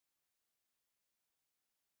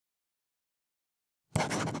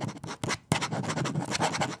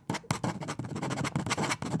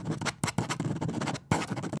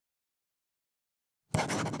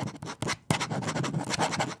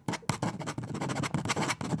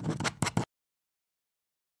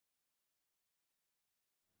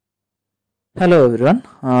Hello everyone.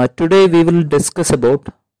 Today we will discuss about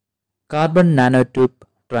carbon nanotube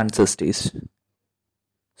transistors.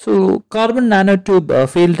 So carbon nanotube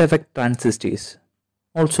field effect transistors,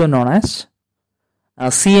 also known as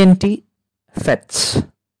CNT FETs.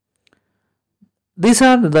 These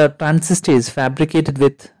are the transistors fabricated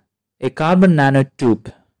with a carbon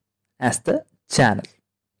nanotube as the channel.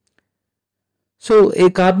 So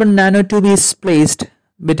a carbon nanotube is placed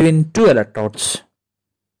between two electrodes,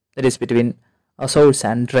 that is between a source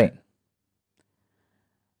and drain.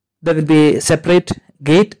 There will be a separate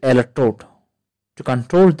gate electrode to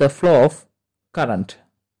control the flow of current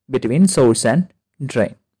between source and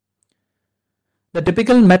drain. The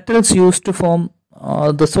typical metals used to form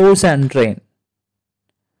the source and drain,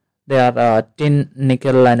 they are tin,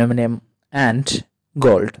 nickel, aluminum and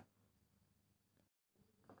gold.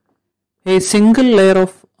 A single layer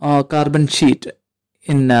of carbon sheet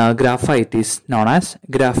in graphite is known as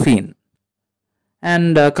graphene,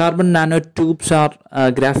 and carbon nanotubes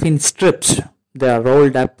are graphene strips. They are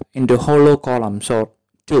rolled up into hollow columns or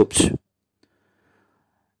tubes,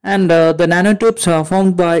 and the nanotubes are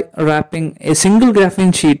formed by wrapping a single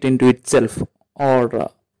graphene sheet into itself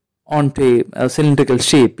or onto a cylindrical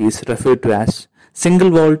shape is referred to as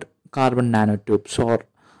single-walled carbon nanotubes or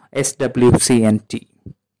SWCNT.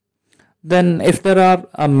 Then if there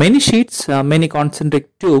are many sheets, many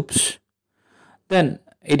concentric tubes, then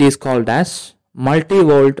it is called as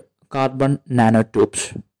multi-walled carbon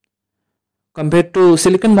nanotubes. Compared to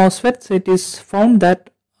silicon MOSFETs, it is found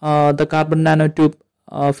that the carbon nanotube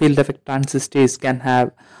field effect transistors can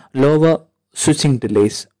have lower switching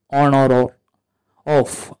delays, on or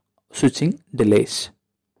off switching delays.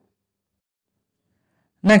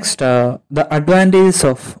 Next, the advantages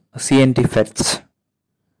of CNT FETs.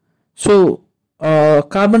 So,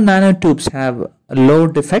 carbon nanotubes have low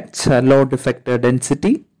defects, low defect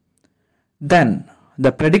density, then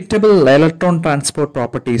the predictable electron transport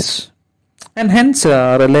properties, and hence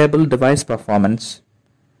reliable device performance.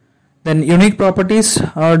 Then unique properties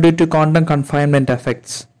due to quantum confinement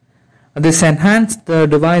effects. This enhance the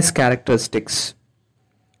device characteristics.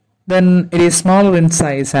 Then it is smaller in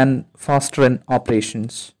size and faster in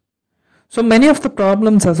operations. So many of the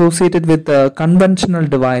problems associated with conventional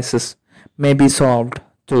devices may be solved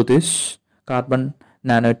through this carbon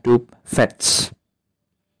nanotube FETs.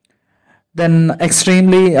 Then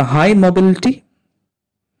extremely high mobility.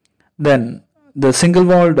 Then the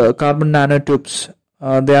single-walled carbon nanotubes,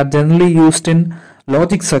 they are generally used in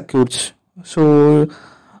logic circuits. So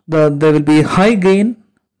there will be high gain,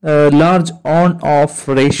 large on-off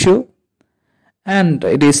ratio, and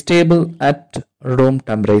it is stable at room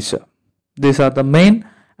temperature. These are the main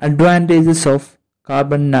advantages of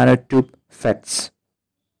carbon nanotube FETs.